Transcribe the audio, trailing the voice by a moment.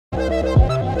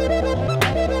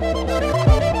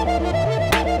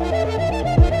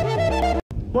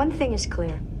One thing is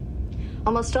clear.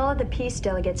 Almost all of the peace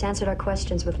delegates answered our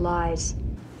questions with lies.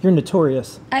 You're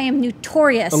notorious. I am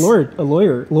notorious.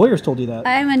 Lawyers told you that.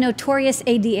 I am a notorious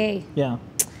ADA. Yeah.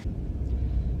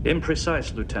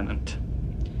 Imprecise, Lieutenant.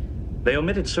 They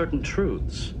omitted certain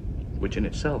truths, which in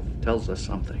itself tells us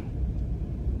something.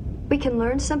 We can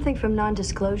learn something from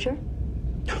non-disclosure?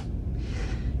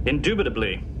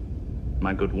 Indubitably,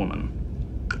 my good woman.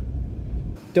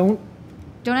 Don't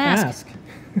ask.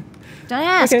 Don't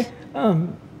ask. Okay.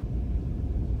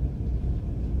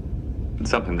 It's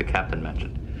something the captain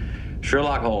mentioned.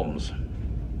 Sherlock Holmes.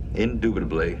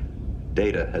 Indubitably,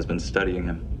 Data has been studying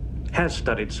him. Has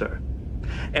studied, sir.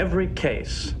 Every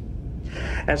case.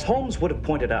 As Holmes would have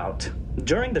pointed out,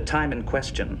 during the time in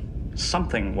question,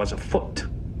 something was afoot.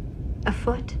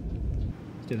 Afoot?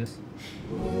 Let's do this.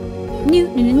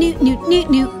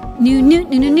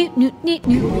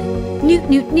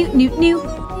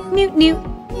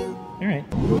 All right.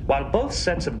 While both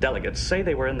sets of delegates say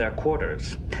they were in their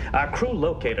quarters, our crew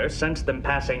locator sensed them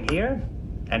passing here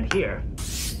and here.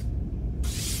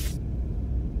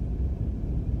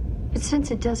 But since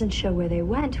it doesn't show where they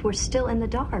went, we're still in the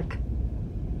dark.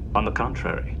 On the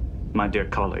contrary, my dear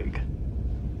colleague.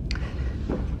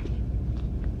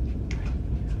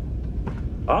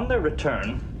 On their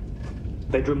return,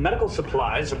 they drew medical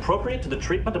supplies appropriate to the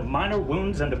treatment of minor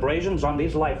wounds and abrasions on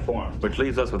these life forms. Which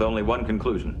leaves us with only one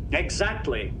conclusion.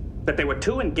 Exactly. That they were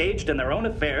too engaged in their own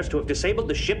affairs to have disabled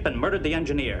the ship and murdered the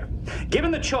engineer.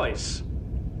 Given the choice,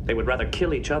 they would rather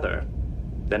kill each other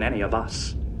than any of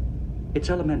us. It's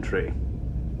elementary,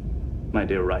 my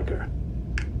dear Riker.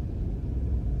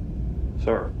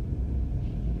 Sir.